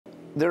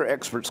Their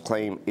experts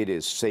claim it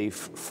is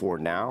safe for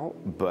now,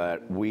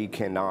 but we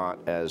cannot,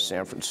 as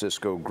San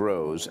Francisco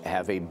grows,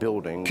 have a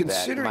building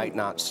that might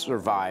not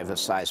survive a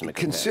seismic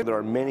event. There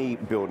are many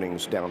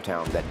buildings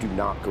downtown that do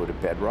not go to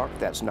bedrock.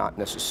 That's not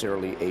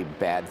necessarily a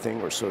bad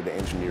thing, or so the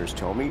engineers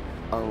tell me,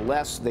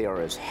 unless they are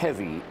as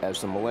heavy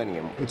as the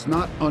Millennium. It's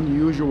not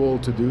unusual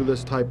to do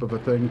this type of a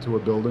thing to a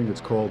building.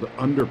 It's called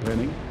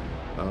underpinning.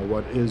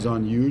 What is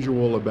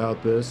unusual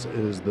about this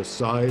is the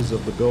size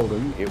of the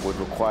building. It would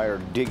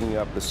require digging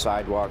up the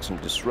sidewalks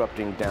and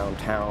disrupting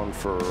downtown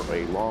for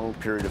a long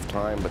period of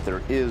time, but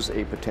there is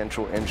a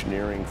potential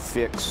engineering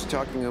fix.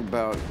 Talking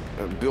about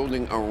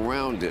building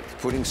around it,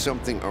 putting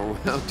something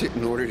around it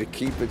in order to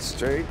keep it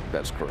straight?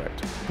 That's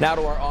correct. Now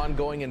to our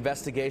ongoing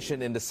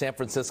investigation into San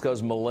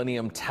Francisco's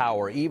Millennium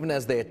Tower. Even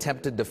as they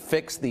attempted to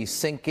fix the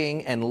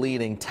sinking and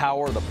leaning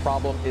tower, the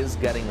problem is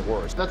getting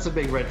worse. That's a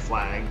big red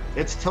flag.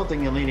 It's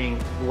tilting and leaning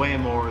way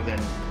more than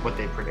what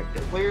they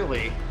predicted.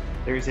 Clearly,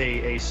 there's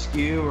a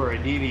skew or a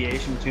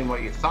deviation between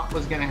what you thought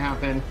was going to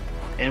happen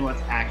and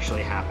what's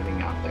actually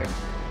happening out there.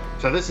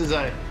 So this is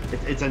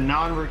it's a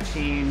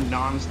non-routine,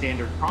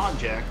 non-standard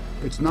project.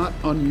 It's not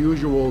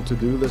unusual to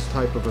do this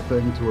type of a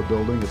thing to a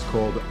building. It's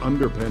called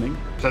underpinning.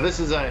 So this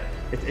is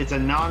it's a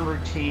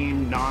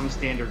non-routine,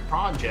 non-standard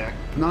project.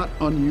 Not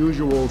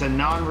unusual. It's a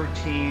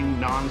non-routine,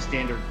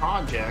 non-standard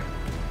project.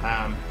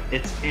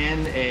 It's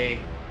in a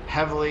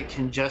heavily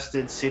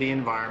congested city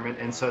environment,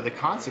 and so the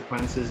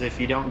consequences,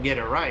 if you don't get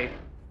it right,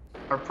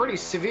 are pretty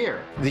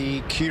severe.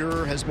 The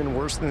cure has been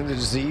worse than the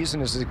disease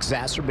and has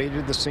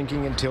exacerbated the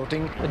sinking and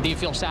tilting. Do you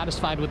feel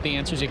satisfied with the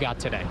answers you got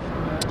today?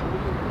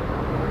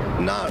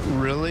 Not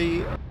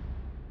really.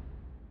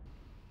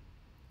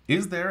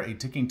 Is there a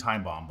ticking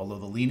time bomb below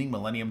the leaning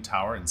Millennium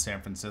Tower in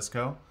San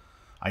Francisco?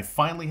 I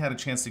finally had a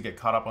chance to get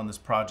caught up on this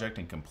project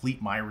and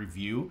complete my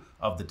review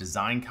of the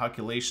design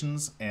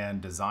calculations and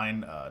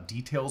design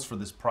details for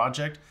this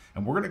project.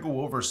 And we're going to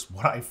go over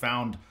what I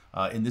found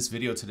in this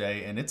video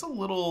today. And it's a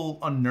little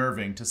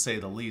unnerving, to say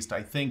the least.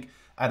 I think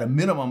at a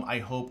minimum, I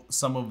hope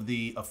some of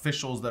the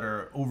officials that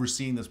are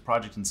overseeing this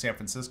project in San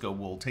Francisco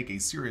will take a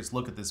serious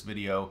look at this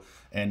video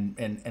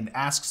and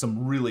ask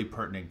some really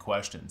pertinent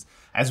questions.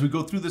 As we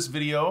go through this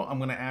video, I'm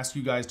going to ask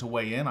you guys to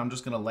weigh in. I'm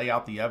just going to lay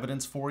out the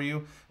evidence for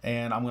you,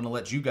 and I'm going to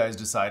let you guys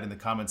decide in the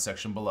comments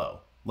section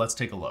below. Let's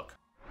take a look.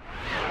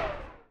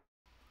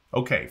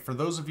 Okay, for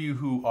those of you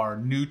who are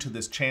new to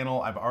this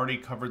channel, I've already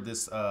covered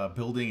this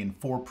building in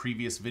 4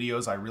 previous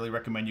videos. I really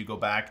recommend you go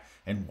back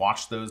and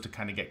watch those to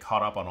kind of get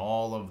caught up on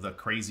all of the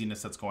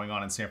craziness that's going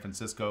on in San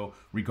Francisco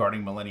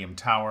regarding Millennium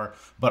Tower.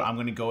 But I'm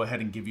going to go ahead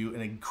and give you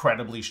an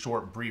incredibly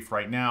short brief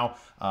right now.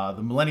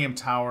 The Millennium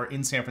Tower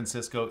in San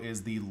Francisco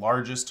is the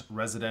largest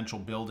residential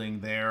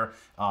building there.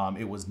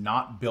 It was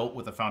not built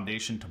with a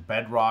foundation to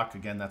bedrock.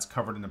 Again, that's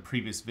covered in the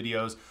previous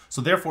videos. So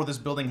therefore, this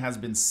building has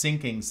been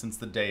sinking since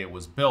the day it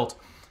was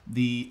built.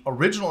 The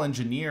original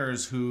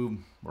engineers who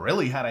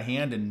really had a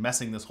hand in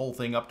messing this whole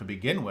thing up to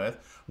begin with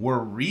were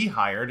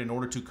rehired in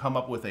order to come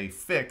up with a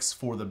fix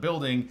for the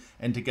building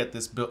and to get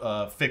this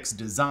fix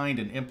designed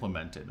and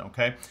implemented,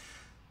 okay?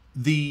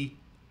 The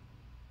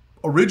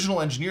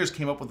original engineers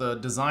came up with a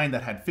design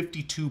that had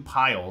 52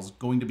 piles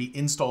going to be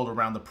installed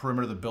around the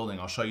perimeter of the building.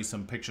 I'll show you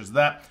some pictures of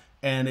that.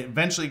 And it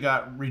eventually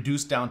got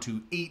reduced down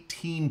to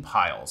 18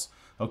 piles.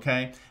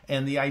 Okay,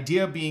 and the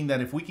idea being that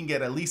if we can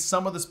get at least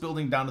some of this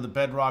building down to the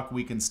bedrock,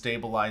 we can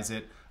stabilize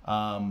it.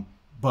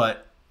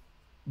 But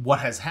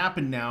what has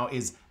happened now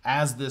is,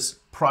 as this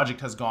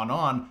project has gone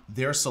on,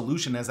 their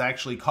solution has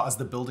actually caused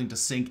the building to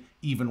sink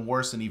even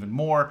worse and even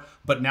more.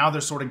 But now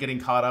they're sort of getting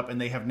caught up, and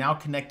they have now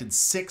connected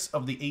 6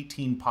 of the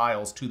 18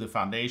 piles to the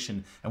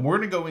foundation. And we're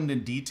going to go into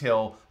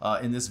detail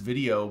in this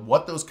video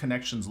what those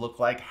connections look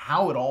like,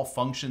 how it all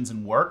functions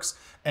and works,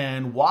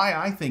 and why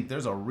I think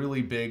there's a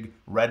really big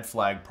red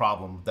flag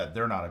problem that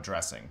they're not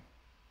addressing.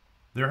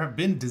 There have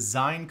been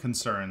design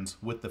concerns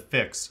with the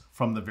fix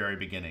from the very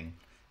beginning.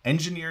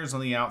 Engineers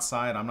on the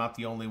outside, I'm not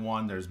the only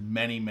one, there's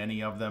many,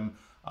 many of them,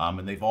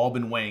 and they've all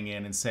been weighing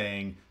in and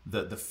saying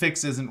that the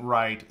fix isn't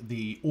right,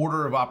 the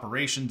order of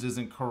operations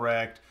isn't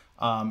correct,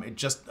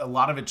 a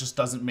lot of it just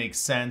doesn't make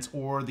sense,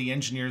 or the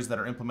engineers that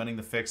are implementing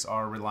the fix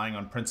are relying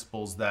on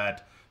principles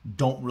that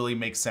don't really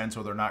make sense,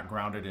 or they're not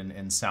grounded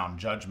in sound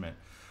judgment.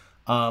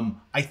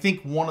 I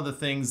think one of the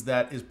things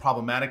that is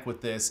problematic with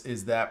this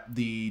is that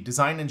the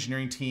design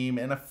engineering team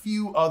and a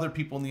few other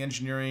people in the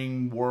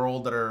engineering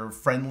world that are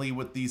friendly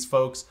with these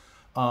folks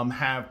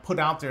have put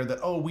out there that,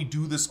 oh, we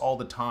do this all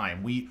the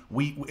time.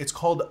 It's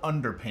called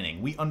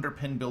underpinning. We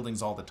underpin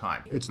buildings all the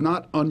time. It's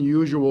not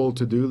unusual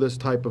to do this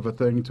type of a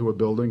thing to a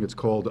building. It's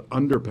called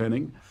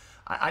underpinning.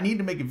 I need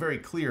to make it very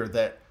clear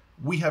that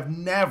we have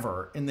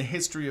never in the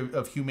history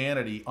of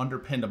humanity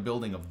underpinned a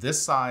building of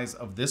this size,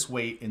 of this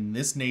weight, in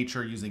this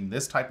nature, using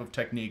this type of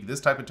technique,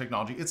 this type of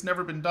technology. It's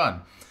never been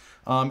done.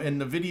 In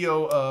the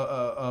video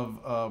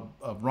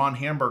of Ron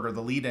Hamburger,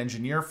 the lead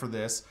engineer for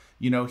this,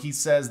 he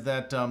says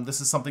that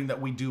this is something that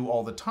we do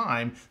all the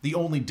time. The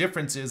only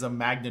difference is a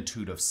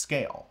magnitude of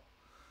scale.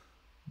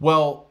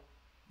 Well,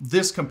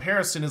 this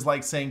comparison is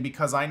like saying,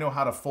 because I know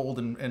how to fold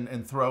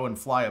and throw and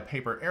fly a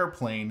paper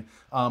airplane,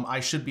 I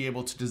should be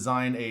able to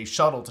design a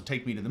shuttle to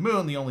take me to the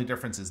moon. The only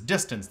difference is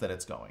distance that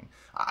it's going.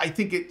 I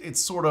think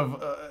it's sort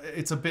of,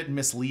 it's a bit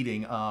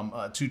misleading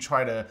to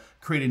try to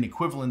create an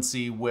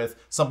equivalency with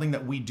something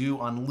that we do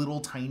on little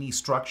tiny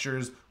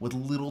structures with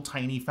little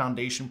tiny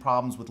foundation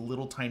problems with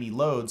little tiny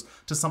loads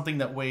to something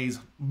that weighs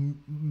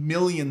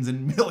millions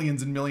and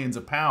millions and millions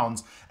of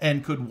pounds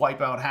and could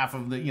wipe out half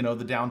of the,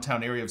 the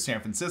downtown area of San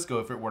Francisco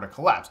if it were to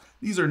collapse.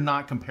 These are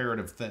not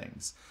comparative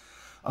things.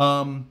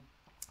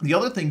 The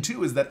other thing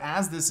too is that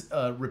as this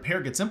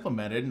repair gets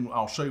implemented, and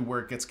I'll show you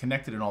where it gets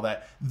connected and all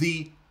that,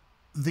 there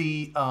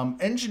are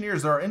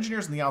engineers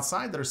on the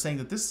outside that are saying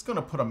that this is going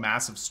to put a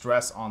massive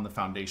stress on the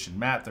foundation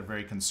mat. They're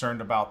very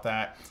concerned about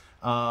that.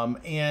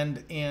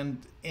 And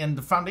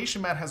the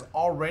foundation mat has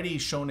already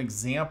shown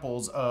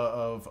examples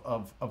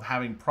of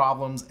having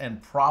problems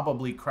and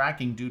probably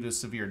cracking due to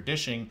severe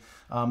dishing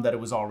that it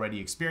was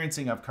already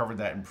experiencing. I've covered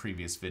that in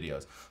previous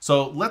videos.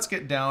 So let's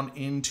get down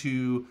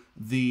into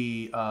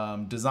the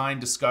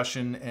design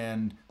discussion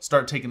and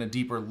start taking a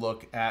deeper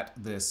look at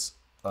this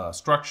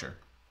structure.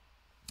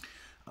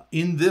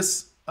 In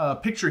this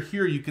picture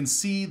here, you can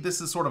see this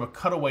is sort of a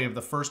cutaway of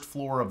the first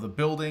floor of the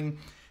building,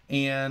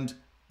 and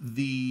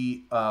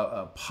the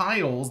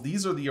piles,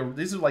 these are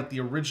like the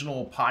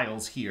original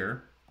piles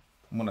here.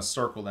 I'm going to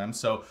circle them.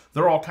 So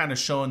they're all kind of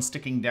shown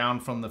sticking down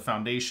from the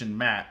foundation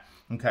mat.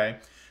 Okay.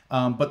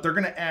 But they're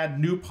going to add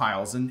new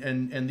piles,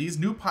 and these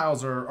new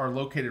piles are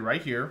located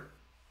right here.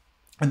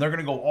 And they're going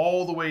to go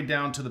all the way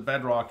down to the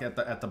bedrock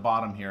at the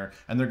bottom here.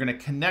 And they're going to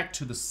connect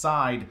to the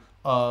side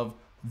of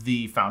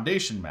the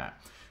foundation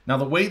mat. Now,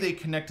 the way they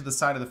connect to the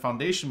side of the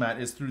foundation mat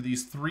is through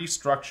these three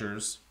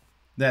structures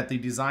that the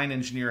design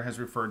engineer has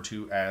referred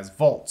to as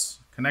vaults,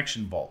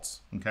 connection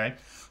vaults, okay?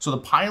 So the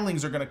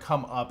pilings are going to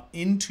come up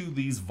into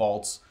these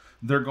vaults.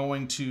 They're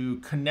going to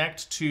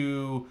connect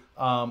to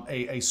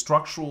a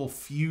structural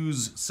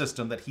fuse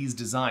system that he's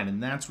designed,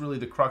 and that's really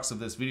the crux of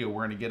this video.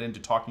 We're going to get into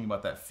talking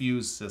about that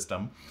fuse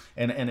system.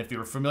 And if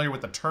you're familiar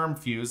with the term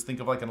fuse, think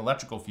of like an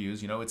electrical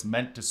fuse. It's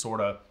meant to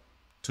sort of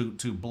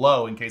to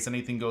blow in case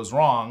anything goes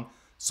wrong,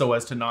 so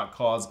as to not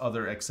cause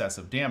other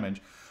excessive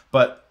damage.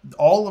 But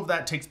all of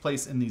that takes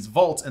place in these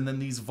vaults, and then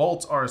these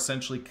vaults are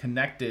essentially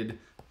connected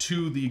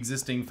to the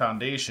existing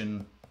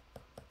foundation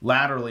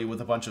laterally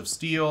with a bunch of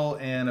steel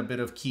and a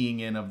bit of keying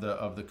in of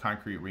the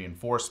concrete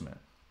reinforcement.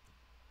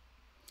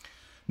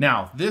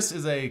 Now, this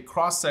is a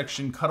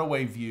cross-section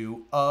cutaway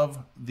view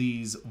of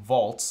these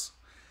vaults,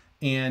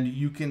 and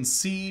you can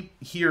see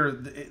here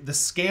the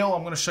scale.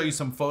 I'm going to show you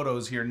some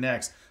photos here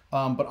next.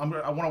 But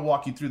I want to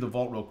walk you through the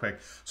vault real quick.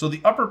 So the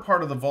upper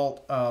part of the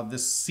vault,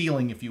 this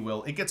ceiling, if you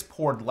will, it gets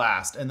poured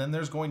last. And then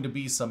there's going to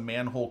be some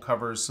manhole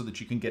covers so that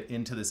you can get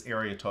into this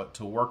area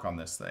to work on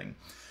this thing.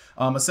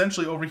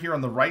 Essentially over here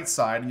on the right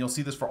side, and you'll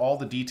see this for all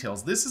the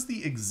details, this is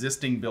the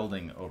existing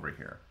building over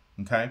here,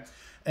 okay?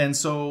 And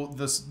so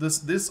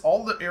this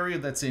all the area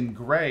that's in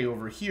gray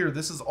over here,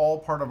 this is all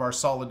part of our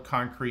solid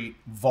concrete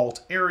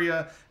vault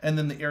area. And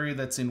then the area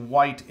that's in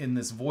white in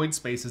this void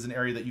space is an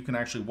area that you can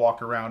actually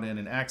walk around in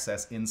and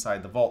access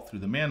inside the vault through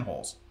the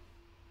manholes.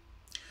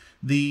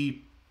 The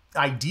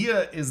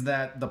idea is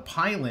that the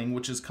piling,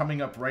 which is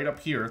coming up right up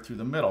here through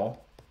the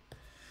middle,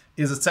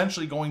 is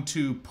essentially going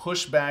to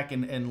push back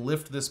and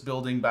lift this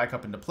building back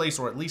up into place,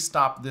 or at least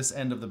stop this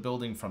end of the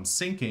building from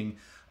sinking.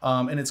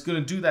 And it's going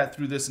to do that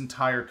through this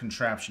entire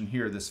contraption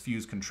here, this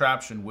fuse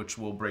contraption, which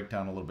we'll break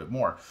down a little bit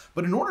more.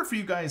 But in order for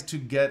you guys to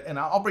get, and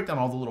I'll break down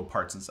all the little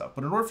parts and stuff,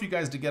 but in order for you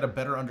guys to get a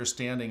better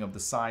understanding of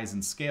the size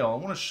and scale, I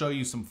want to show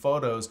you some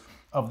photos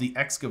of the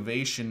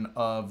excavation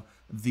of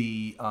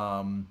the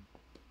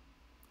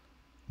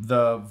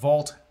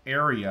vault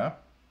area.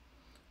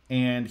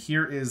 And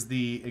here is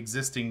the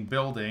existing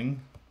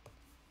building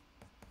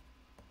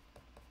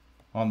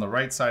on the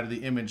right side of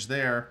the image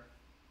there.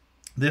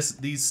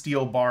 These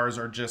steel bars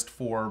are just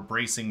for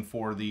bracing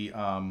for the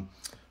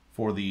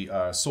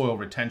soil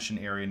retention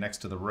area next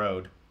to the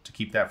road to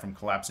keep that from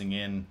collapsing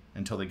in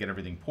until they get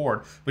everything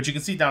poured. But you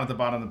can see down at the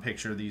bottom of the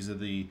picture, these are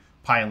the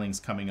pilings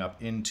coming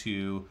up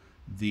into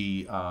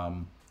the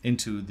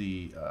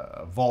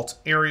vault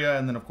area.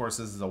 And then of course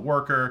this is a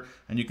worker,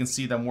 and you can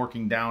see them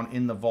working down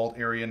in the vault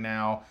area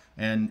now.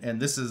 And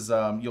this is,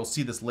 you'll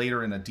see this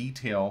later in a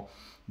detail.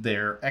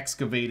 They're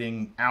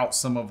excavating out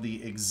some of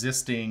the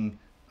existing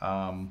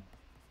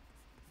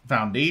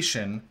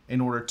foundation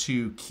in order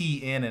to key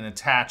in and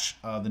attach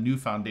the new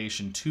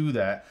foundation to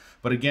that.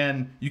 But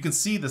again, you can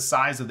see the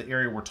size of the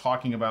area we're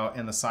talking about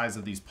and the size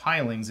of these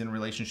pilings in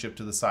relationship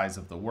to the size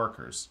of the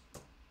workers.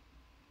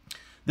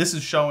 This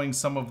is showing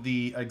some of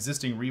the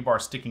existing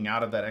rebar sticking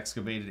out of that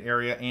excavated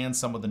area and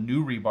some of the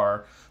new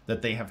rebar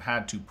that they have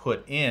had to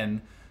put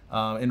in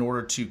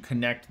order to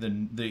connect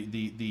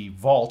the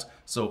vault.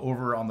 So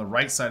over on the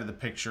right side of the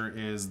picture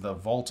is the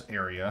vault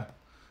area.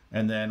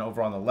 And then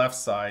over on the left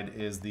side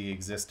is the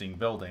existing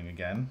building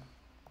again.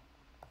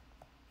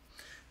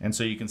 And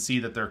so you can see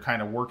that they're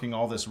kind of working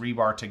all this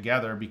rebar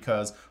together,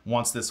 because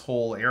once this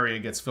whole area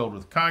gets filled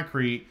with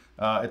concrete,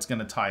 it's going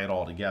to tie it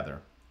all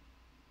together.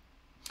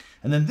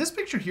 And then this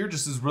picture here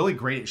just is really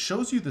great. It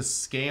shows you the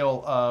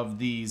scale of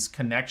these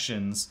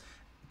connections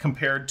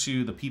compared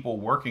to the people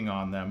working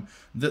on them.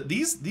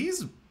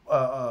 These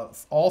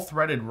all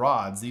threaded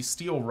rods, these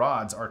steel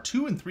rods, are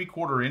 2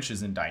 3/4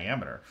 inches in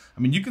diameter.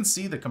 I mean, you can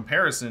see the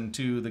comparison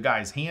to the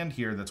guy's hand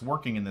here that's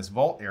working in this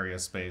vault area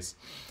space.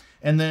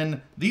 And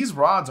then these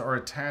rods are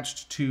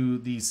attached to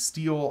these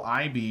steel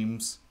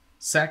I-beams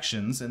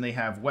sections, and they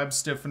have web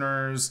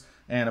stiffeners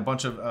and a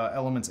bunch of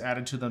elements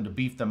added to them to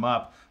beef them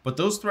up. But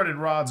those threaded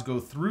rods go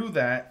through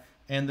that,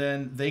 and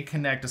then they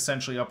connect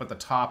essentially up at the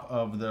top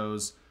of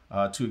those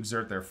to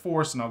exert their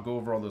force, and I'll go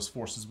over all those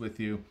forces with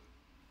you.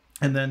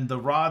 And then the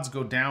rods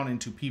go down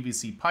into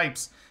PVC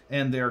pipes,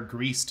 and they're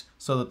greased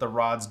so that the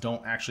rods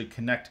don't actually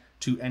connect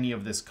to any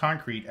of this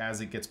concrete as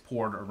it gets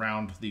poured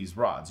around these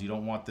rods. You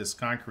don't want this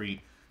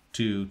concrete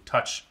to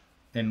touch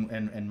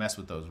and mess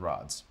with those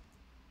rods.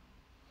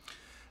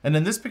 And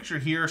then this picture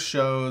here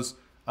shows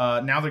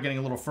now they're getting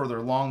a little further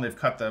along. They've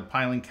cut the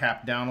piling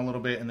cap down a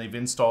little bit, and they've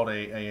installed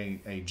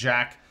a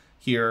jack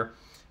here.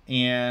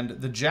 And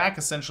the jack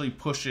essentially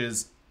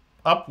pushes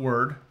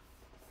upward,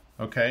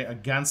 okay,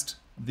 against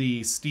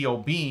the steel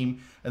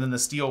beam, and then the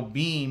steel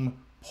beam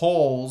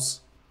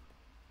pulls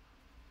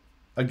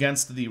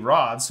against the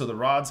rods, so the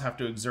rods have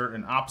to exert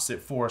an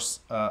opposite force,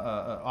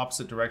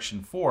 opposite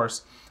direction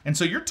force. And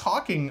so you're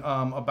talking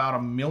about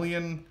 1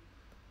 million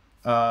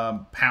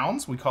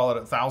pounds. We call it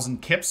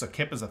 1,000 kips. A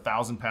kip is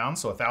 1,000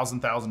 pounds, so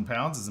 1,000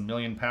 pounds is 1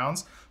 million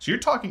pounds. So you're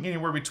talking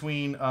anywhere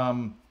between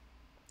 1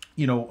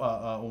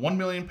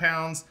 million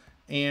pounds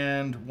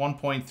and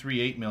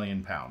 1.38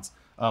 million pounds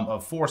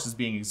of force is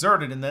being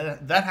exerted, and then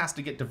that has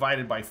to get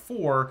divided by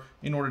 4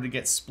 in order to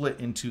get split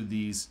into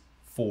these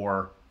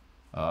 4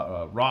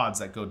 rods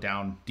that go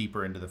down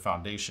deeper into the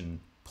foundation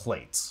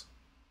plates.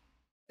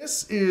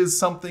 This is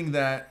something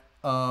that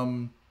I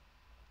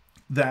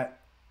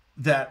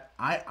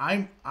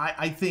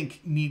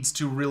think needs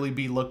to really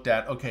be looked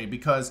at, okay,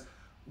 because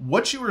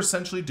what you are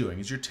essentially doing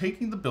is you're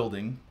taking the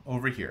building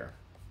over here,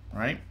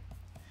 right?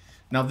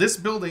 Now this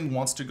building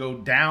wants to go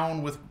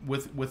down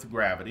with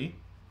gravity.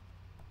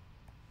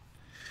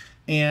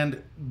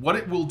 And what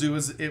it will do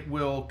is it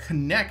will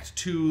connect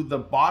to the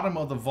bottom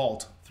of the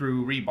vault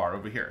through rebar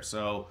over here.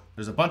 So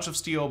there's a bunch of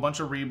steel, a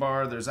bunch of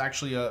rebar. There's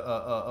actually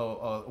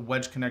a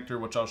wedge connector,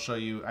 which I'll show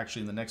you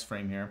actually in the next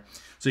frame here.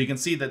 So you can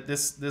see that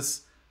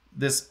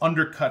this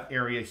undercut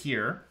area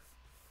here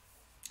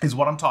is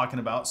what I'm talking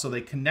about. So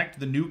they connect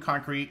the new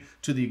concrete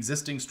to the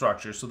existing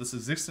structure. So this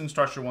existing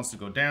structure wants to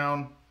go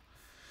down,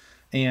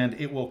 and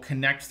it will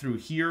connect through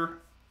here.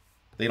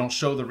 They don't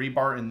show the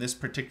rebar in this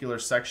particular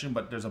section,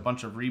 but there's a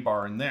bunch of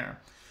rebar in there.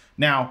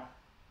 Now,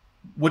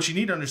 what you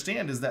need to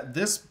understand is that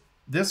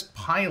this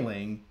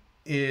piling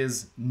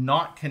is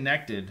not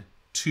connected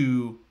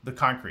to the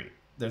concrete.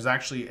 There's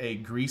actually a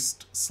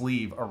greased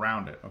sleeve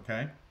around it,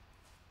 okay?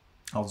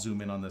 I'll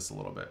zoom in on this a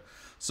little bit.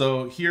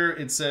 So here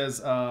it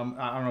says,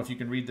 I don't know if you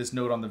can read this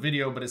note on the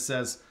video, but it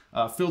says,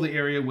 fill the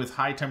area with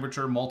high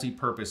temperature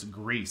multi-purpose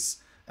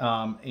grease.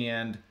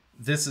 And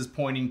this is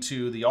pointing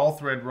to the all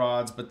thread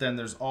rods, but then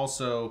there's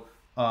also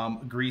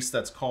grease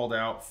that's called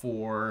out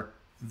for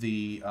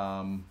the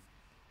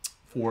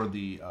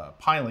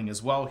piling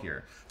as well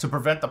here, to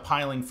prevent the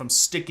piling from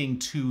sticking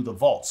to the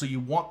vault. So you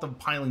want the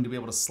piling to be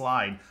able to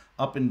slide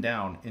up and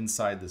down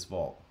inside this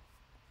vault.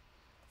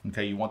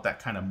 Okay, you want that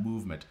kind of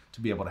movement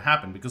to be able to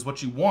happen, because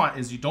what you want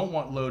is you don't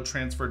want load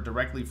transferred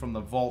directly from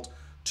the vault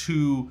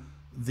to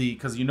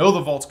because you know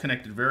the vault's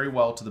connected very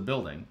well to the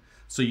building.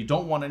 So you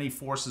don't want any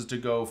forces to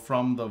go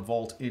from the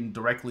vault in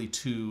directly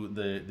to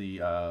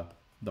the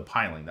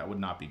piling. That would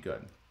not be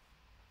good.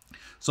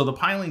 So the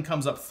piling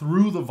comes up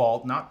through the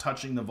vault, not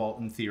touching the vault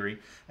in theory.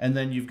 And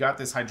then you've got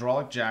this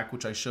hydraulic jack,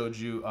 which I showed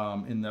you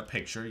in the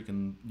picture. You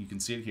can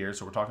see it here.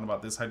 So we're talking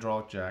about this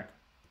hydraulic jack.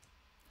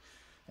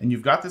 And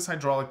you've got this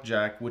hydraulic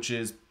jack, which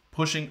is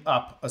pushing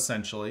up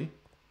essentially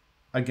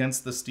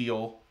against the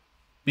steel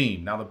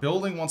beam. Now the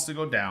building wants to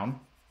go down.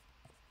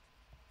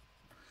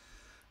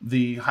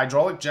 The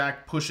hydraulic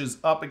jack pushes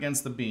up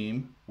against the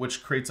beam,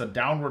 which creates a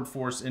downward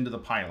force into the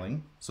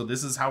piling. So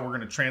this is how we're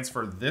going to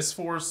transfer this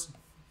force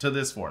to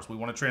this force. We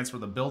want to transfer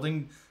the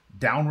building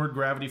downward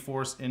gravity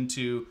force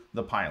into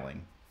the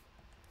piling.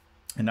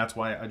 And that's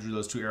why I drew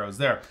those 2 arrows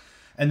there.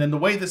 And then the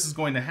way this is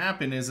going to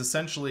happen is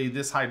essentially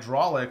this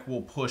hydraulic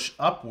will push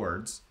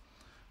upwards,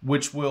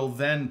 which will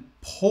then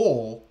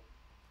pull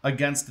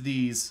against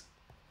these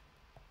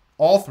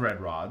all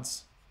thread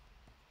rods.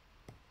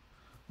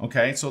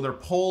 Okay, so they're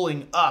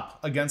pulling up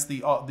against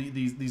these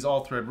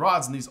all thread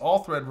rods, and these all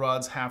thread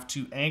rods have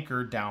to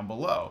anchor down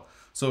below.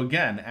 So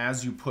again,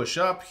 as you push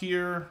up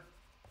here,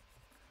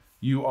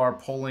 you are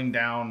pulling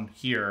down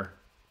here,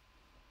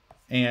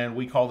 and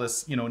we call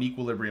this, an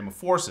equilibrium of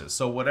forces.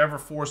 So whatever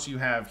force you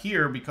have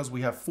here, because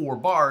we have 4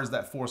 bars,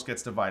 that force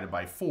gets divided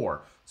by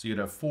 4. So you'd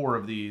have 4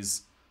 of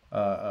these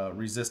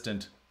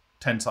resistant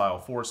tensile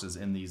forces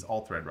in these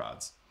all thread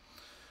rods.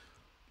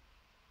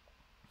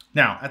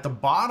 Now, at the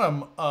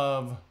bottom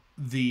of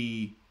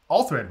the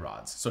all-thread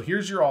rods, so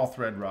here's your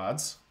all-thread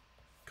rods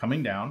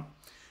coming down,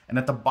 and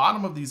at the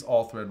bottom of these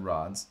all-thread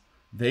rods,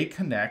 they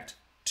connect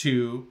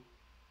to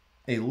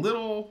a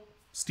little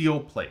steel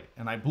plate.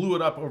 And I blew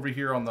it up over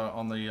here on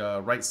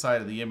the right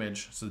side of the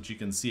image so that you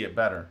can see it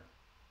better.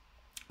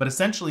 But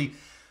essentially,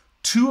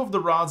 two of the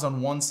rods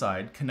on one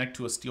side connect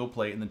to a steel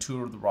plate, and then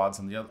two of the rods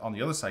on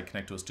the other side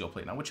connect to a steel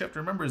plate. Now, what you have to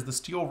remember is the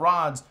steel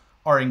rods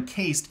are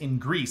encased in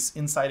grease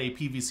inside a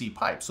PVC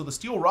pipe. So the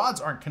steel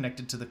rods aren't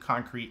connected to the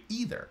concrete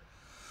either.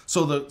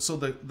 So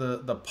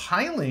the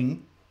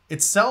piling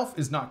itself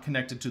is not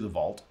connected to the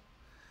vault,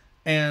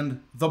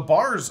 and the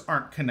bars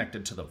aren't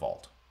connected to the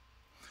vault.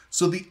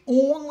 So the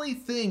only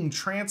thing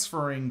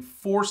transferring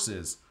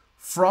forces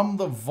from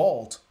the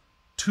vault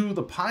to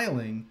the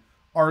piling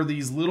are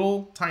these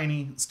little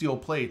tiny steel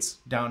plates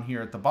down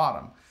here at the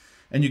bottom.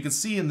 And you can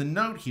see in the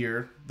note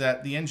here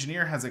that the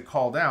engineer has it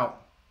called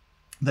out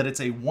that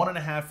it's a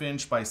 1.5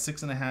 inch by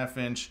 6.5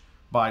 inch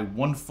by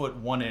 1 foot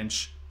 1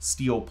 inch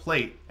steel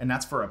plate, and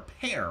that's for a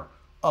pair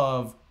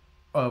of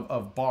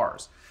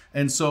bars.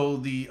 And so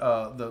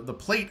the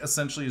plate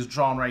essentially is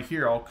drawn right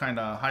here. I'll kind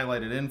of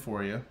highlight it in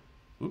for you.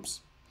 Oops.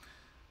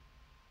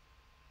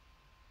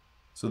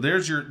 So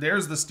there's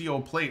the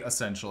steel plate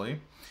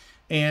essentially,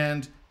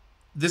 and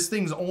this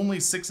thing's only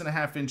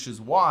 6.5 inches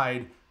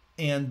wide,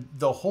 and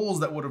the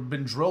holes that would have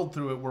been drilled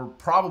through it were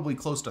probably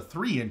close to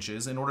 3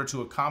 inches in order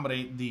to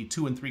accommodate the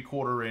 2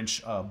 3/4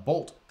 inch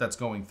bolt that's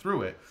going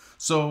through it.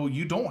 So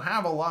you don't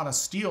have a lot of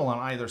steel on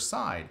either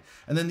side.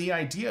 And then the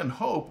idea and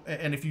hope,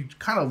 and if you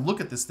kind of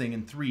look at this thing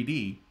in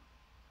 3D,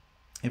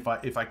 if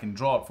I can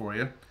draw it for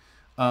you,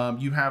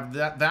 you have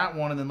that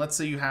one, and then let's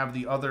say you have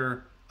the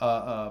other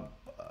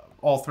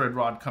all thread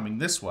rod coming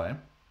this way.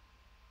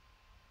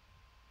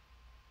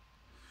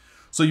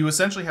 So you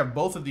essentially have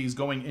both of these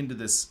going into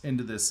this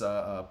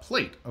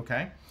plate,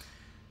 okay?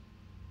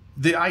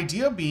 The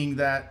idea being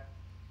that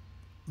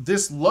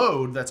this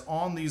load that's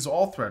on these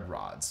all thread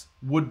rods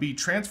would be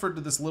transferred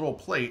to this little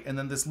plate, and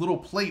then this little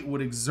plate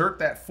would exert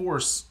that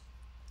force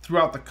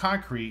throughout the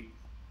concrete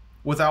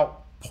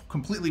without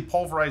completely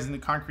pulverizing the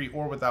concrete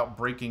or without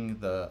breaking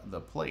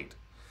the plate.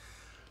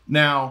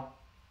 Now,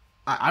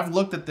 I've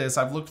looked at this.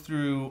 I've looked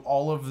through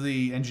all of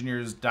the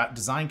engineers'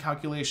 design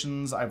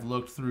calculations. I've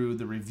looked through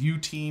the review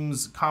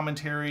team's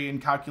commentary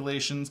and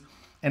calculations,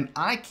 and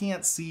I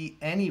can't see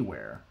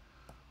anywhere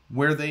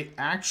where they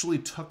actually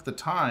took the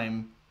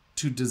time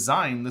to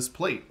design this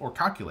plate or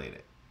calculate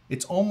it.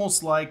 It's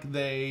almost like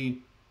they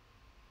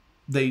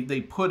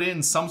put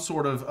in some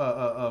sort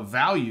of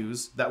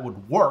values that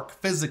would work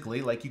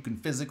physically, like you can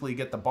physically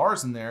get the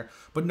bars in there,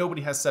 but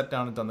nobody has sat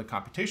down and done the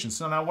computation.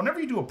 So now whenever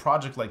you do a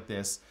project like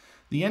this,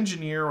 the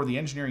engineer or the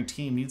engineering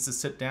team needs to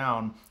sit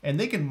down, and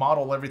they can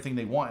model everything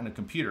they want in a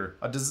computer.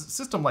 A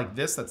system like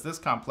this, that's this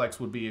complex,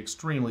 would be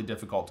extremely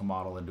difficult to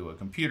model into a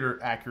computer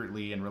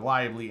accurately and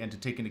reliably, and to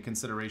take into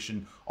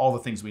consideration all the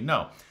things we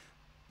know.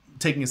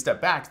 Taking a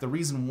step back, the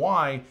reason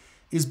why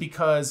is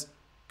because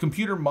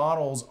computer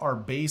models are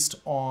based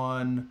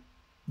on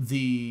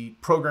the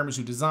programmers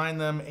who design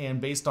them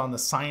and based on the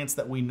science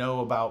that we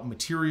know about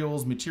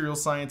materials, material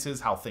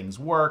sciences, how things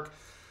work.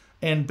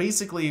 And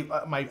basically,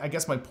 I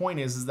guess my point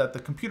is that the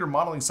computer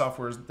modeling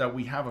softwares that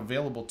we have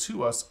available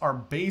to us are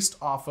based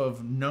off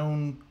of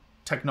known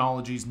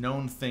technologies,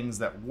 known things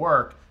that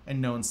work,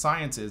 and known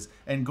sciences.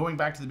 And going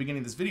back to the beginning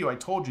of this video, I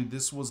told you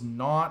this was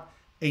not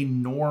a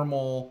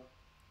normal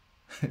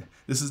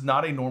this is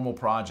not a normal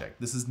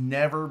project. This has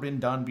never been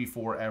done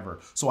before ever.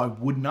 So I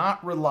would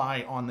not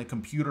rely on the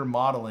computer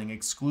modeling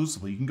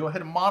exclusively. You can go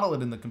ahead and model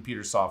it in the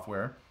computer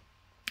software,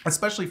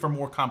 especially for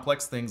more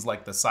complex things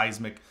like the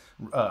seismic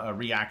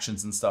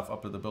reactions and stuff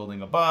up to the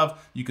building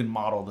above. You can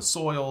model the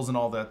soils and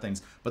all that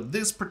things. But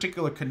this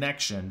particular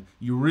connection,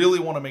 you really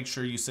want to make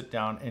sure you sit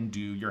down and do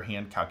your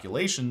hand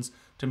calculations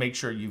to make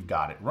sure you've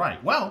got it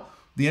right. Well,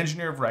 the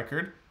engineer of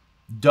record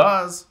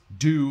does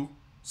do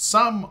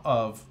some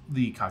of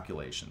the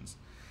calculations.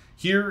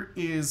 Here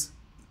is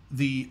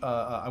the,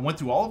 I went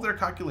through all of their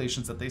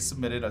calculations that they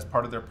submitted as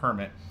part of their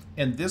permit,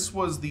 and this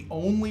was the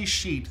only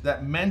sheet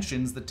that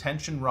mentions the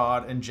tension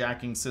rod and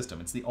jacking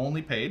system. It's the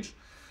only page,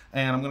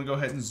 and I'm gonna go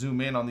ahead and zoom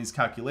in on these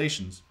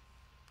calculations.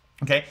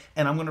 Okay,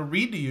 and I'm gonna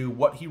read to you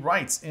what he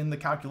writes in the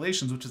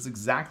calculations, which is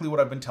exactly what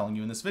I've been telling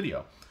you in this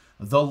video.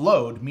 The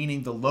load,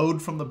 meaning the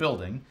load from the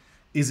building,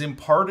 is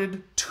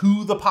imparted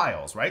to the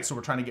piles, right? So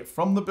we're trying to get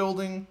from the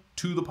building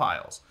to the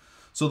piles.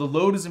 So the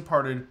load is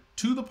imparted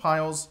to the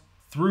piles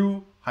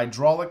through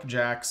hydraulic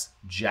jacks,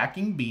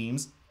 jacking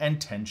beams, and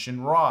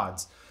tension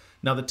rods.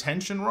 Now the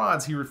tension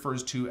rods he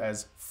refers to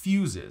as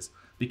fuses,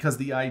 because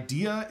the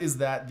idea is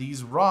that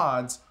these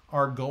rods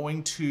are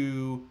going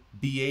to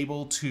be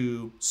able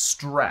to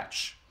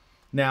stretch.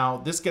 Now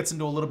this gets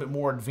into a little bit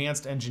more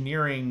advanced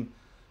engineering.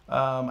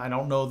 I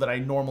don't know that I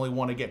normally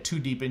want to get too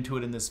deep into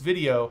it in this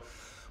video,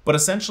 but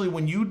essentially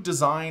when you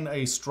design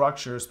a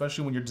structure,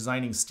 especially when you're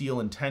designing steel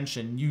and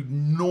tension, you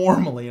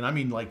normally, and I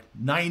mean like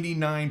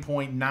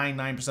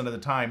 99.99% of the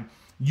time,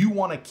 you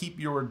want to keep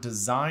your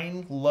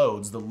design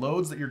loads, the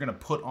loads that you're going to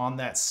put on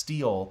that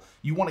steel,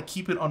 you want to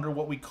keep it under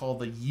what we call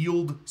the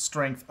yield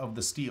strength of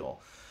the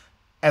steel.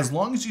 As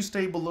long as you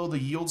stay below the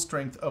yield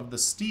strength of the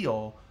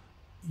steel,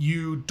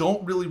 you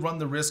don't really run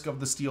the risk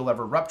of the steel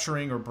ever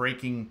rupturing or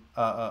breaking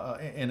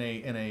in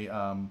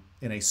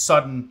a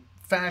sudden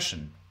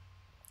fashion.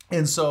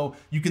 And so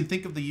you can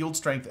think of the yield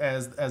strength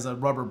as a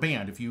rubber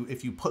band.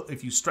 If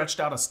you stretched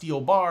out a steel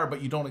bar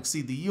but you don't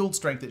exceed the yield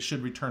strength, it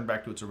should return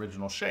back to its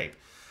original shape.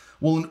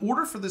 Well, in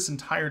order for this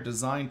entire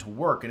design to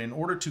work, and in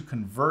order to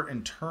convert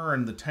and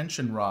turn the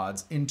tension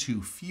rods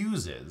into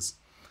fuses,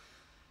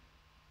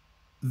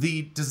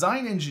 the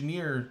design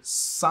engineer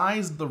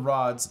sized the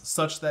rods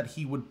such that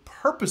he would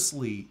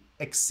purposely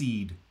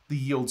exceed the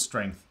yield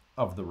strength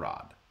of the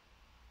rod.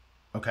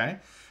 Okay?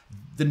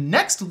 The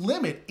next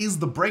limit is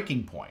the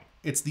breaking point.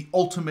 It's the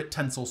ultimate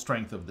tensile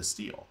strength of the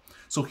steel.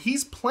 So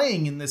he's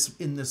playing in this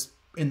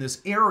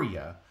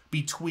area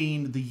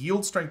between the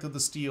yield strength of the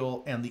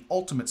steel and the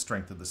ultimate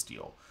strength of the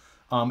steel.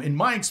 In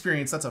my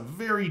experience, that's a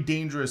very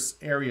dangerous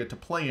area to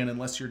play in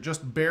unless you're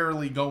just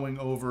barely going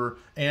over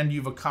and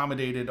you've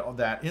accommodated all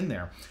that in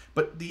there.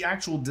 But the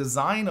actual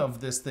design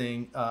of this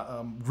thing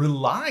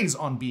relies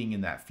on being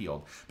in that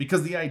field,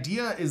 because the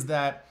idea is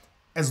that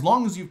as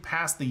long as you've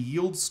passed the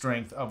yield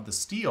strength of the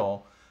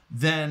steel,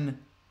 then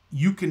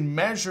you can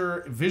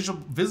measure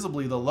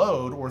visibly the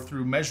load, or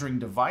through measuring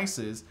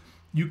devices,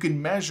 you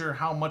can measure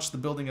how much the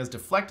building has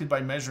deflected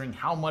by measuring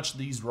how much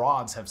these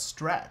rods have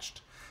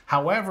stretched.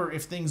 However,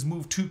 if things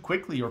move too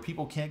quickly, or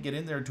people can't get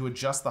in there to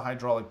adjust the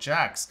hydraulic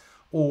jacks,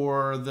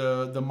 or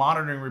the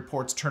monitoring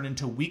reports turn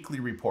into weekly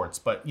reports,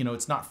 but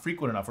it's not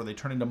frequent enough, or they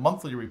turn into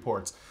monthly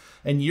reports,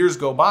 and years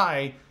go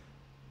by,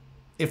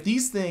 if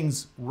these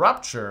things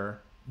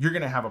rupture, you're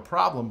going to have a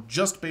problem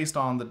just based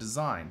on the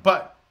design.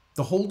 But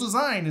the whole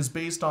design is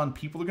based on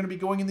people are going to be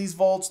going in these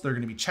vaults. They're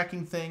going to be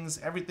checking things.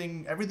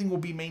 Everything will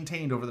be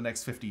maintained over the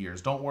next 50 years.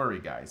 Don't worry,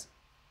 guys.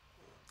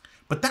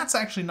 But that's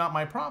actually not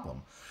my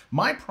problem.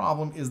 My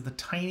problem is the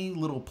tiny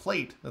little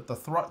plate that the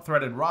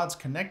threaded rods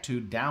connect to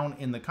down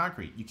in the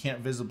concrete. You can't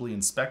visibly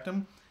inspect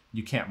them.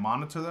 You can't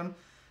monitor them.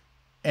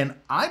 And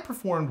I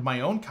performed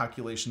my own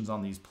calculations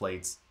on these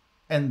plates,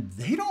 and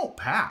they don't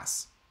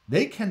pass.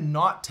 They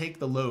cannot take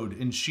the load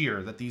in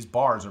shear that these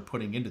bars are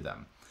putting into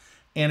them.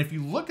 And if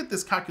you look at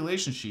this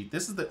calculation sheet,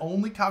 this is the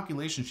only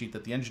calculation sheet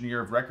that the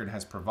engineer of record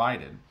has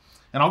provided.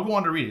 And I'll go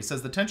on to read it. It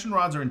says the tension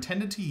rods are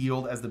intended to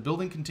yield as the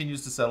building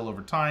continues to settle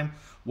over time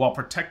while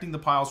protecting the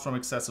piles from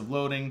excessive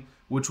loading,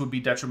 which would be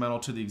detrimental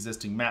to the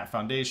existing mat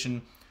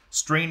foundation.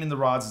 Strain in the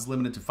rods is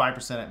limited to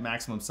 5% at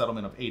maximum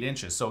settlement of 8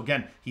 inches. So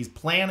again, he's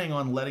planning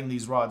on letting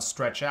these rods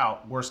stretch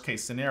out, worst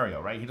case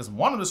scenario, right? He doesn't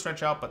want them to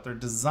stretch out, but they're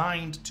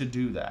designed to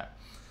do that.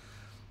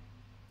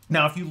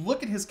 Now, if you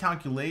look at his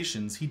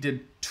calculations, he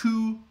did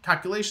 2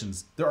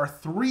 calculations. There are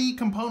 3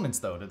 components,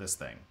 though, to this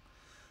thing.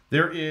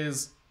 There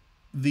is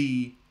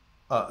the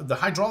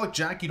hydraulic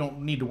jack you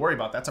don't need to worry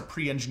about. That's a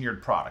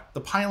pre-engineered product. The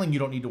piling you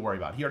don't need to worry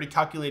about. He already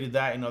calculated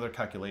that in other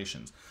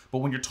calculations. But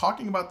when you're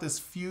talking about this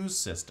fuse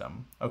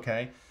system,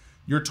 okay,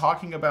 you're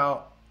talking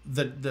about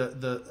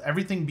the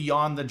everything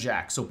beyond the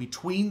jack. So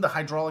between the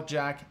hydraulic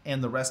jack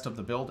and the rest of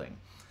the building,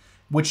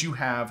 which you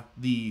have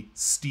the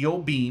steel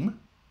beam,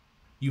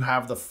 you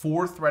have the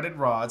 4 threaded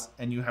rods,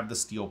 and you have the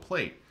steel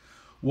plate.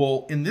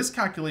 Well, in this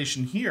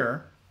calculation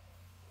here,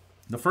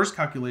 the first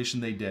calculation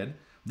they did,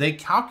 they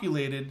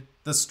calculated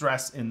the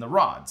stress in the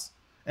rods.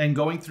 And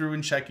going through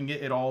and checking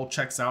it, it all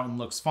checks out and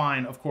looks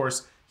fine. Of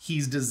course,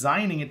 he's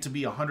designing it to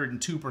be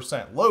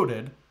 102%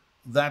 loaded.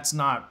 That's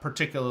not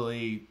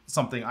particularly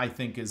something I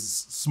think is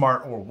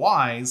smart or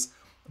wise,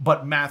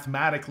 but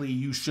mathematically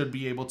you should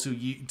be able to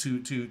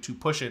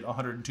push it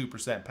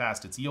 102%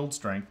 past its yield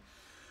strength.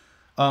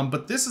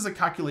 But this is a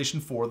calculation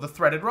for the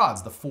threaded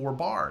rods, the 4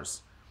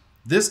 bars.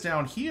 This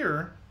down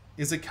here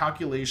is a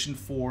calculation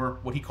for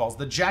what he calls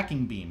the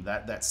jacking beam,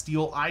 that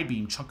steel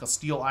I-beam, chunk of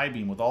steel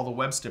I-beam with all the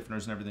web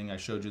stiffeners and everything I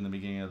showed you in the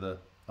beginning of the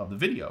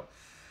video.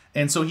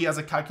 And so he has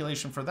a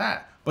calculation for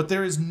that. But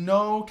there is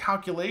no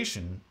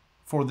calculation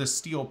for this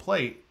steel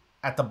plate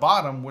at the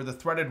bottom where the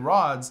threaded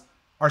rods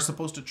are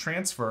supposed to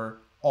transfer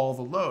all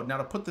the load. Now,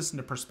 to put this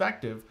into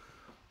perspective,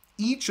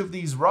 each of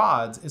these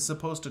rods is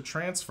supposed to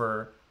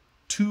transfer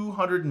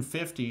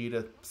 250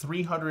 to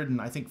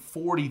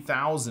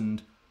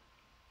 340,000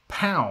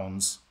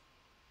 pounds.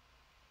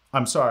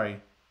 I'm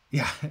sorry.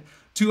 Yeah,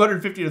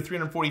 250 to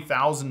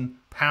 340,000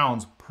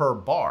 pounds per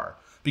bar,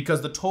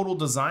 because the total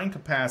design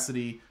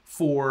capacity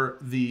for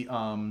the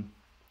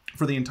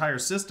entire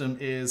system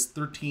is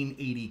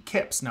 1380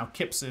 kips. Now,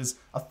 kips is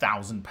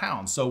 1,000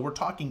 pounds. So we're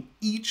talking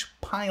each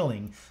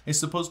piling is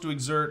supposed to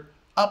exert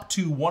up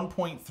to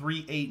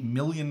 1.38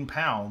 million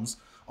pounds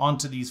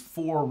onto these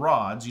 4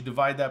 rods. You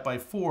divide that by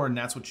 4 and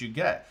that's what you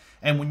get.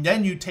 And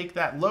then you take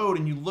that load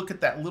and you look at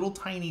that little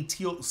tiny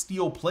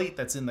steel plate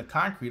that's in the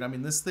concrete. I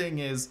mean, this thing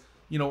is,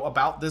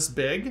 about this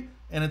big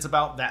and it's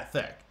about that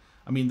thick.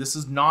 I mean, this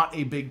is not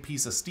a big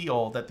piece of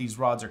steel that these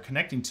rods are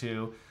connecting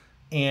to.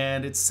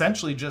 and it's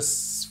essentially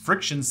just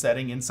friction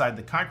setting inside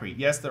the concrete.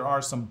 Yes, there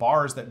are some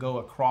bars that go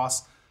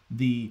across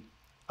the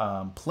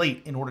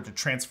plate in order to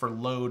transfer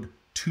load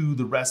to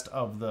the rest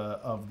of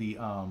the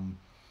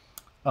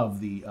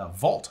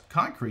vault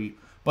concrete,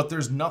 but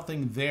there's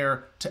nothing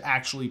there to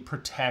actually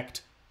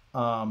protect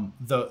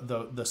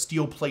the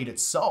steel plate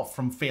itself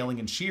from failing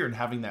in shear and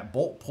having that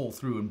bolt pull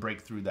through and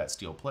break through that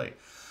steel plate.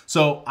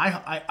 So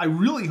I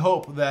really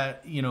hope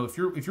that, you know, if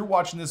you're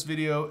watching this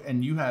video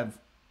and you have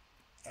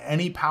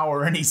any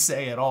power, any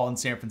say at all in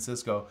San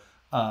Francisco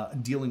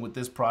dealing with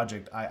this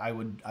project, I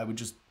would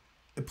just,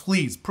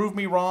 please prove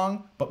me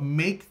wrong, but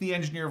make the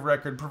engineer of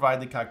record provide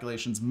the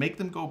calculations, make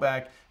them go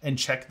back and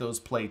check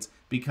those plates,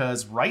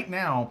 because right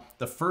now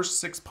the first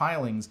 6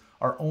 pilings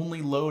are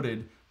only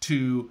loaded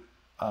to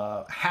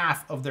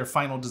half of their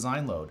final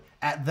design load.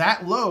 At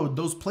that load,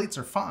 those plates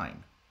are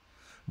fine.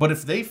 But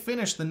if they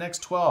finish the next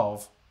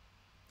 12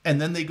 and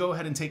then they go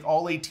ahead and take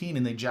all 18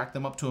 and they jack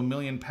them up to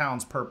 1,000,000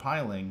 pounds per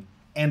piling,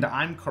 and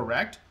I'm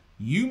correct,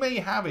 you may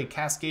have a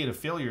cascade of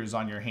failures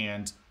on your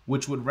hands,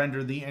 which would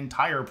render the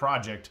entire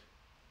project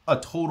a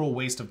total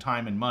waste of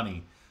time and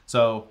money.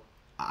 So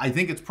I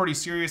think it's pretty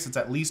serious. It's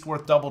at least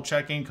worth double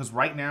checking, because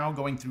right now,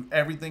 going through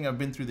everything, I've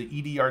been through the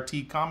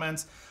EDRT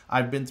comments,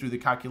 I've been through the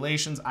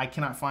calculations, I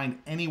cannot find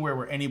anywhere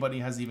where anybody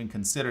has even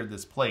considered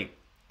this plate.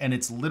 And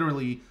it's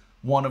literally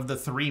one of the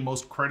 3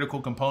 most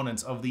critical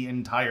components of the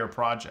entire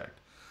project.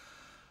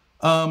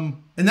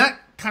 And that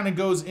kind of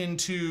goes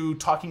into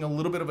talking a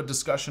little bit of a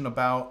discussion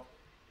about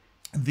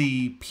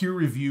the peer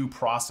review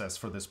process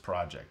for this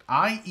project.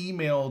 I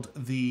emailed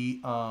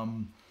the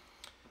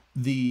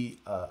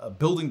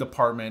building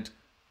department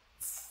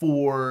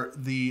for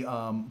the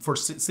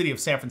City of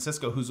San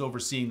Francisco, who's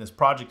overseeing this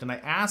project, and I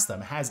asked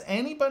them, has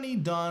anybody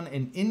done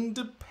an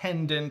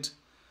independent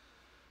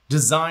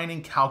design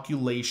and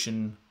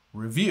calculation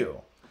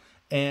review?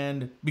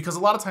 And because a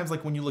lot of times,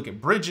 like when you look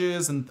at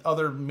bridges and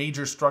other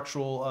major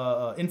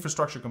structural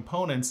infrastructure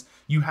components,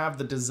 you have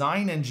the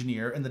design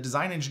engineer, and the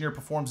design engineer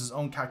performs his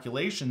own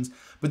calculations,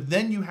 but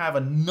then you have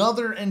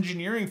another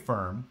engineering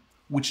firm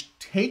which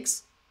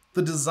takes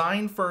the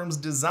design firm's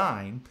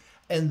design,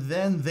 and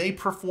then they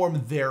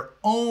perform their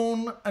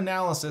own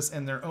analysis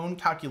and their own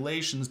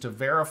calculations to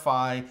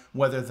verify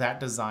whether that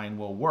design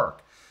will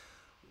work.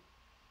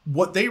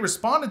 What they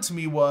responded to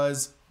me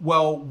was,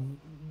 well,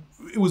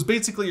 it was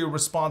basically a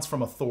response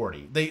from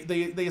authority.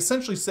 They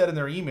essentially said in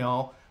their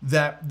email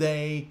that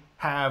they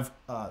have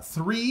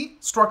 3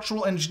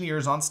 structural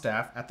engineers on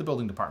staff at the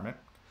building department,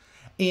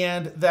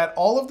 and that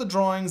all of the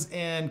drawings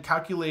and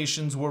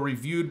calculations were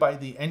reviewed by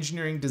the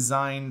engineering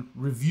design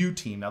review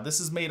team. Now, this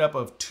is made up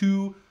of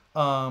 2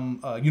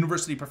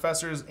 university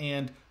professors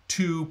and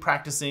 2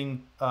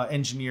 practicing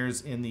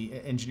engineers in the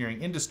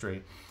engineering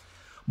industry.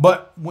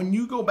 But when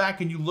you go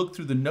back and you look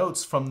through the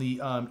notes from the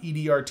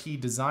EDRT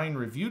design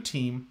review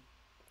team,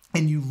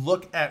 and you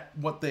look at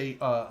what they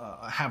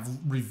have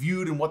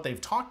reviewed and what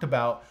they've talked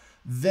about,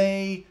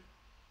 they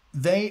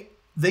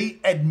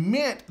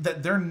admit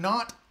that they're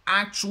not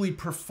actually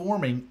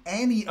performing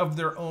any of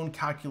their own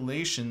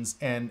calculations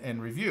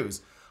and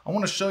reviews. I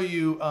want to show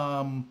you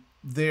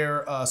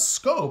their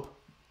scope.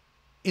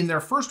 In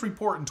their first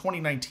report in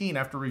 2019,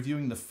 after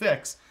reviewing the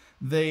fix,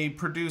 they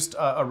produced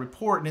a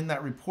report, and in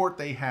that report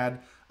they had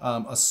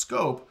a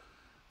scope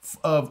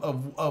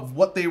of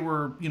what they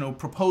were, you know,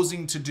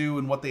 proposing to do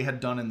and what they had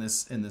done in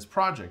this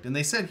project. And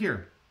they said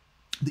here,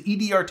 the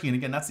EDRT, and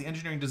again, that's the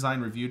engineering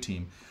design review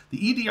team, the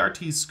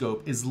EDRT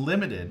scope is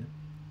limited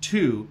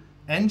to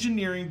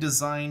engineering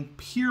design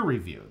peer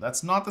review.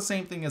 That's not the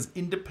same thing as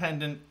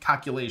independent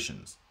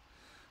calculations.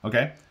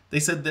 Okay?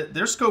 They said that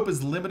their scope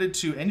is limited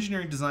to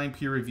engineering design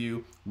peer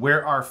review,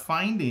 where our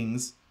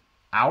findings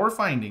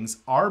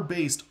are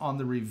based on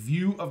the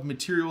review of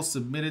materials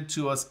submitted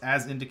to us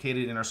as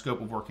indicated in our scope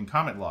of work and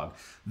comment log.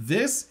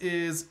 This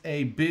is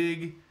a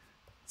big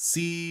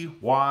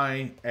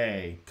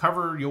CYA,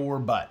 cover your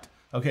butt.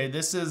 Okay,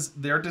 this is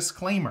their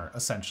disclaimer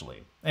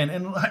essentially. And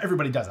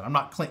everybody does it. I'm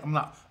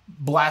not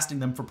blasting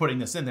them for putting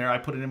this in there. I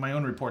put it in my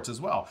own reports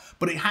as well.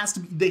 But it has to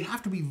be, they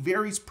have to be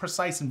very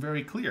precise and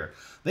very clear.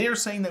 They are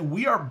saying that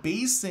we are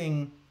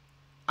basing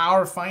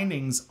our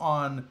findings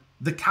on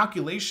the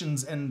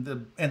calculations and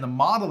the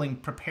modeling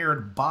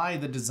prepared by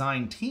the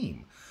design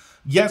team.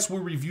 Yes, we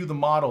review the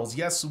models.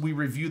 Yes, we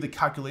review the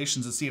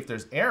calculations to see if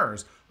there's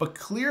errors. But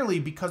clearly,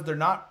 because they're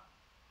not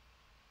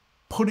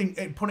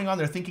putting on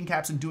their thinking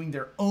caps and doing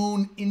their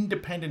own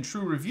independent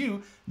true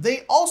review,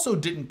 they also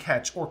didn't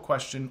catch or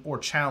question or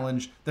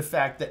challenge the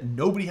fact that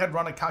nobody had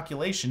run a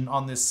calculation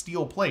on this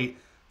steel plate.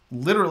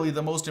 Literally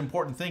the most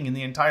important thing in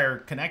the entire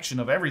connection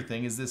of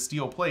everything is this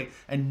steel plate,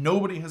 and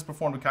nobody has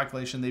performed a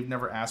calculation. They've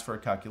never asked for a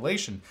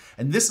calculation.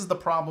 And this is the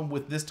problem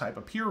with this type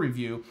of peer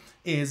review,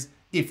 is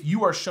if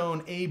you are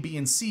shown A, B,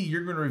 and C,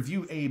 you're going to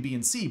review A, B,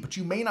 and C, but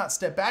you may not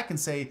step back and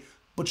say,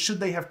 but should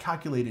they have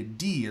calculated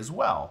D as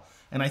well?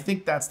 And I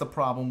think that's the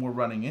problem we're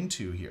running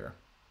into here.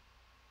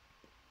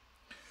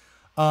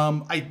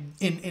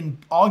 In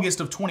August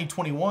of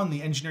 2021,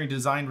 the engineering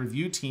design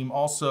review team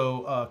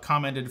also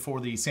commented for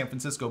the San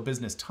Francisco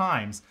Business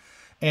Times,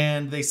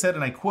 and they said,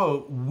 and I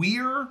quote,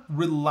 "We're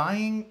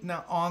relying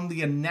now on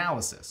the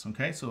analysis."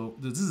 Okay, so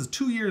this is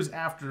 2 years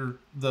after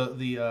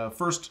the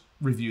first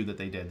review that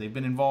they did. They've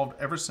been involved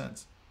ever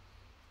since.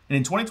 And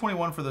in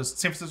 2021, for the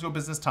San Francisco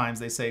Business Times,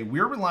 they say,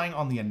 "We're relying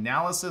on the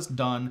analysis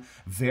done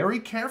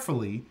very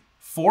carefully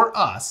for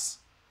us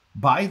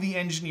by the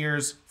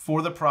engineers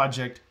for the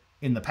project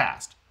in the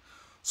past."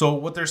 So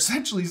what they're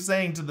essentially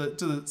saying to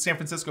the San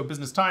Francisco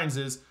Business Times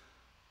is,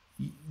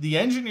 the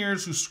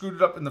engineers who screwed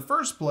it up in the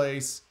first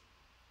place,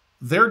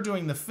 they're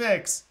doing the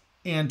fix,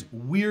 and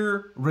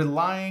we're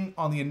relying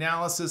on the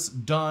analysis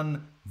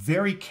done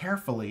very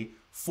carefully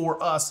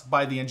for us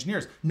by the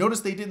engineers.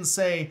 Notice they didn't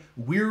say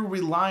we're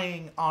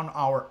relying on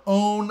our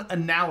own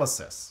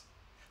analysis.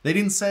 They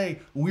didn't say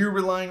we're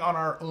relying on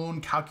our own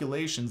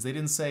calculations. They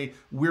didn't say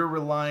we're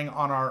relying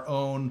on our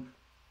own,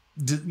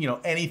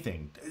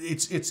 anything.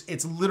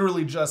 It's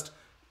literally just,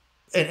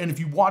 and if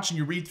you watch and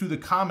you read through the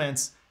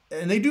comments,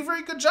 and they do a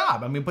very good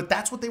job. I mean, but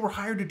that's what they were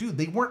hired to do.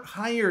 They weren't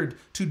hired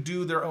to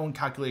do their own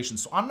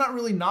calculations. So I'm not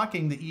really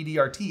knocking the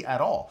EDRT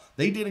at all.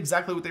 They did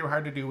exactly what they were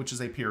hired to do, which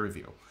is a peer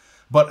review.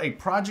 But a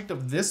project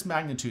of this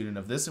magnitude and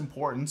of this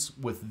importance,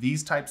 with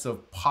these types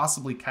of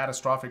possibly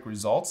catastrophic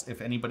results,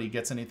 if anybody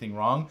gets anything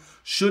wrong,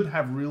 should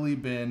have really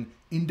been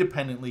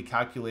independently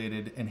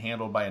calculated and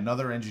handled by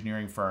another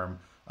engineering firm,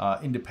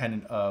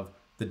 independent of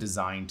the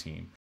design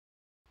team.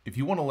 If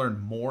you want to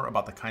learn more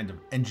about the kind of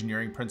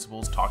engineering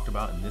principles talked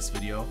about in this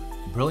video,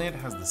 Brilliant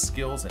has the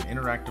skills and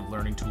interactive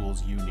learning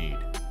tools you need.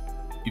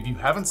 If you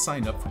haven't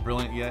signed up for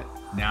Brilliant yet,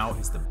 now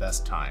is the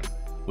best time.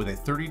 With a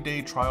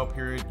 30-day trial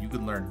period, you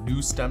can learn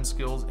new STEM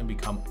skills and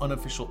become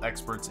unofficial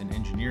experts in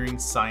engineering,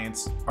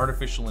 science,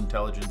 artificial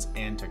intelligence,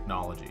 and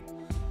technology.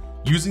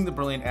 Using the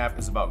Brilliant app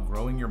is about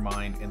growing your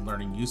mind and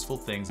learning useful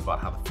things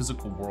about how the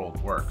physical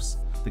world works.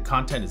 The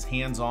content is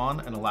hands-on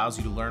and allows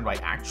you to learn by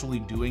actually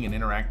doing and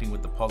interacting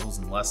with the puzzles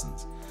and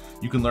lessons.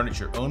 You can learn at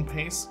your own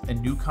pace,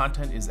 and new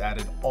content is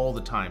added all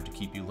the time to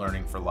keep you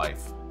learning for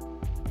life.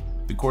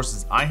 The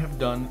courses I have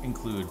done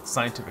include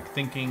scientific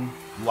thinking,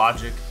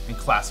 logic, and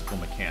classical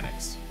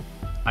mechanics.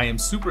 I am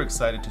super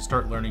excited to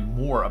start learning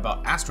more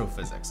about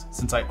astrophysics,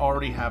 since I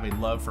already have a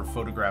love for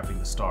photographing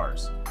the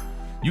stars.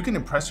 You can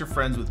impress your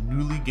friends with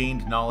newly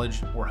gained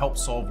knowledge or help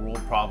solve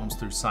world problems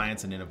through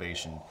science and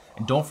innovation.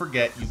 And don't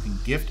forget, you can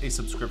gift a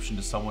subscription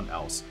to someone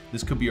else.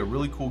 This could be a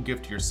really cool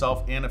gift to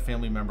yourself and a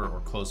family member or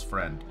close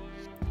friend.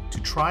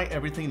 To try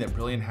everything that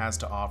Brilliant has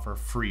to offer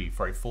free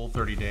for a full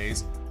 30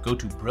 days, go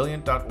to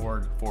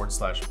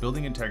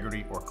brilliant.org/building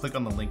integrity or click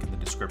on the link in the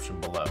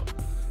description below.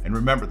 And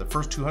remember, the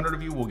first 200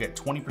 of you will get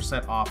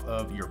 20% off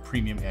of your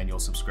premium annual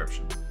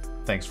subscription.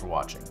 Thanks for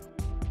watching.